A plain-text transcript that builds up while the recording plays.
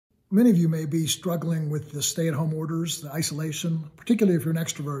Many of you may be struggling with the stay-at-home orders, the isolation, particularly if you're an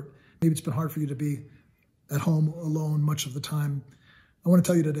extrovert. Maybe it's been hard for you to be at home alone much of the time. I want to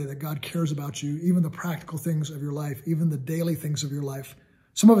tell you today that God cares about you, even the practical things of your life, even the daily things of your life.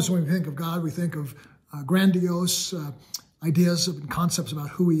 Some of us, when we think of God, we think of grandiose ideas and concepts about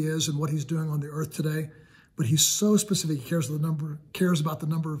who he is and what he's doing on the earth today. But he's so specific. He cares about the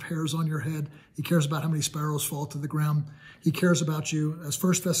number of hairs on your head. He cares about how many sparrows fall to the ground. He cares about you, as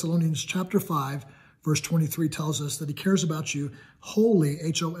 1 Thessalonians chapter 5, verse 23 tells us, that he cares about you wholly,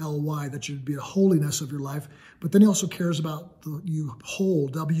 H-O-L-Y, that you'd be a holiness of your life. But then he also cares about you whole,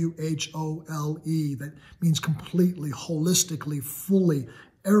 W-H-O-L-E. That means completely, holistically, fully,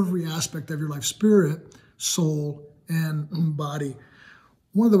 every aspect of your life, spirit, soul, and body.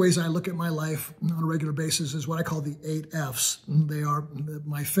 One of the ways I look at my life on a regular basis is what I call the 8 F's. They are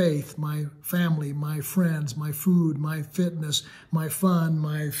my faith, my family, my friends, my food, my fitness, my fun,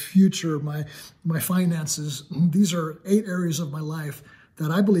 my future, my finances. These are 8 areas of my life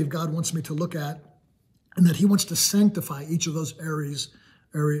that I believe God wants me to look at, and that he wants to sanctify each of those areas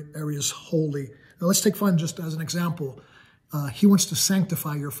wholly. Now let's take fun just as an example. He wants to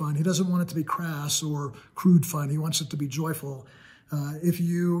sanctify your fun. He doesn't want it to be crass or crude fun. He wants it to be joyful. If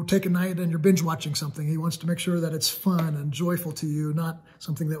you take a night and you're binge watching something, he wants to make sure that it's fun and joyful to you, not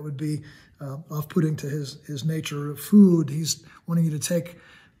something that would be off-putting to his nature. Food, he's wanting you to take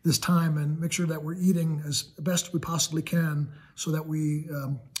this time and make sure that we're eating as best we possibly can so that we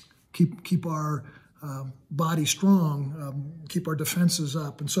keep our body strong, keep our defenses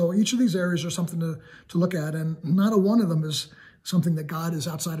up. And so each of these areas are something to look at, and not a one of them is something that God is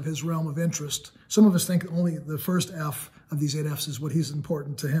outside of his realm of interest. Some of us think only the first F of these 8 F's is what he's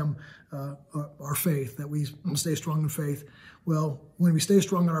important to him, our faith, that we stay strong in faith. Well, when we stay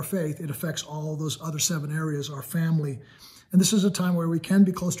strong in our faith, it affects all those other 7 areas, our family. And this is a time where we can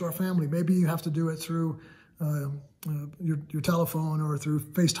be close to our family. Maybe you have to do it through your telephone or through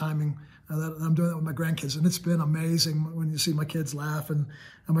FaceTiming. I'm doing that with my grandkids, and it's been amazing when you see my kids laugh and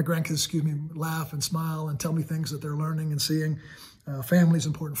my grandkids, laugh and smile and tell me things that they're learning and seeing. Family's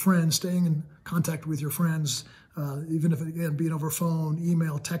important. Friends, staying in contact with your friends, even if, again, being over phone,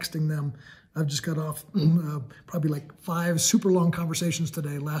 email, texting them. I've just got off probably like 5 super long conversations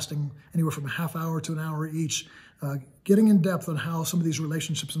today, lasting anywhere from a half hour to an hour each, getting in depth on how some of these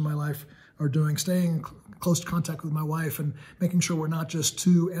relationships in my life are doing, staying in close contact with my wife and making sure we're not just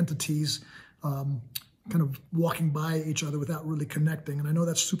 2 entities kind of walking by each other without really connecting. And I know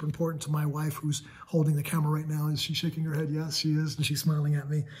that's super important to my wife, who's holding the camera right now. Is she shaking her head? Yes, she is, and she's smiling at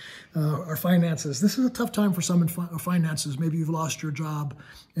me. Our finances. This is a tough time for some in finances. Maybe you've lost your job,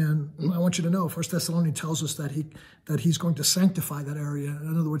 and I want you to know 1 Thessalonians tells us that he's going to sanctify that area.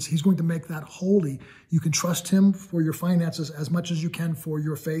 In other words, he's going to make that holy. You can trust him for your finances as much as you can for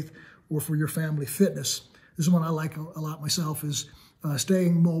your faith or for your family. Fitness. This is one I like a lot myself, is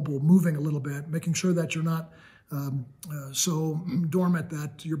staying mobile, moving a little bit, making sure that you're not so dormant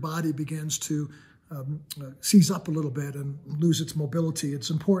that your body begins to seize up a little bit and lose its mobility. It's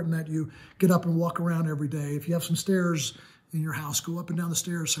important that you get up and walk around every day. If you have some stairs in your house, go up and down the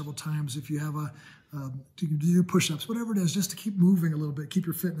stairs several times. If you have do push-ups, whatever it is, just to keep moving a little bit, keep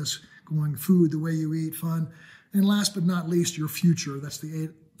your fitness going, food, the way you eat, fun. And last but not least, your future. That's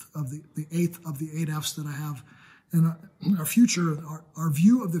the eighth of the 8 F's that I have. And our future, our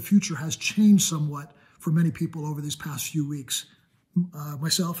view of the future has changed somewhat for many people over these past few weeks.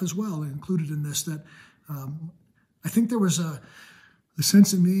 Myself as well, included in this, that I think there was a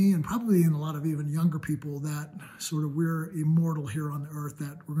sense in me, and probably in a lot of even younger people, that sort of we're immortal here on the earth,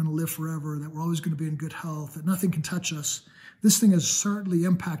 that we're going to live forever, that we're always going to be in good health, that nothing can touch us. This thing has certainly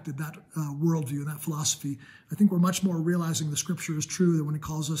impacted that worldview, that philosophy. I think we're much more realizing the scripture is true, that when it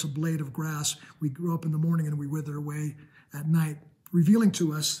calls us a blade of grass, we grow up in the morning and we wither away at night, revealing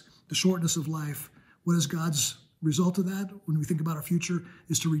to us the shortness of life. What is God's result of that when we think about our future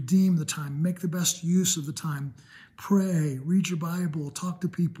is to redeem the time, make the best use of the time, pray, read your Bible, talk to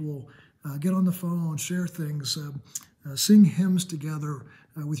people, get on the phone, share things, sing hymns together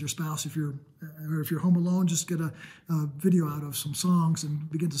with your spouse. If you're home alone, just get a video out of some songs and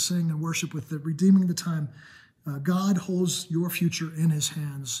begin to sing and worship with it, redeeming the time. God holds your future in his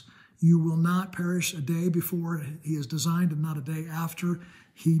hands. You will not perish a day before he is designed and not a day after.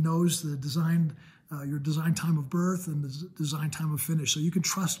 He knows the design, your design time of birth and the design time of finish. So you can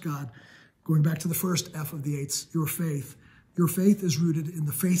trust God. Going back to the first F of the 8, your faith. Your faith is rooted in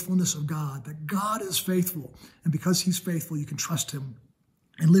the faithfulness of God, that God is faithful. And because he's faithful, you can trust him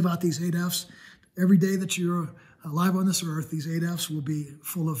and live out these 8 F's. Every day that you're alive on this earth, these 8 F's will be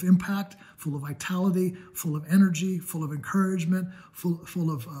full of impact, full of vitality, full of energy, full of encouragement,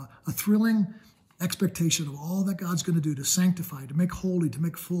 full of a thrilling expectation of all that God's going to do to sanctify, to make holy, to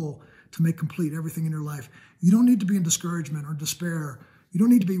make full, to make complete everything in your life. You don't need to be in discouragement or despair. You don't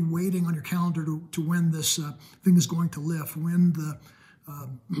need to be waiting on your calendar to when this thing is going to lift, when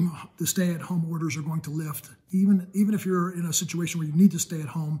the stay-at-home orders are going to lift. Even if you're in a situation where you need to stay at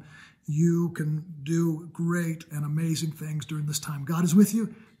home, you can do great and amazing things during this time. God is with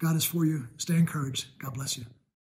you. God is for you. Stay encouraged. God bless you.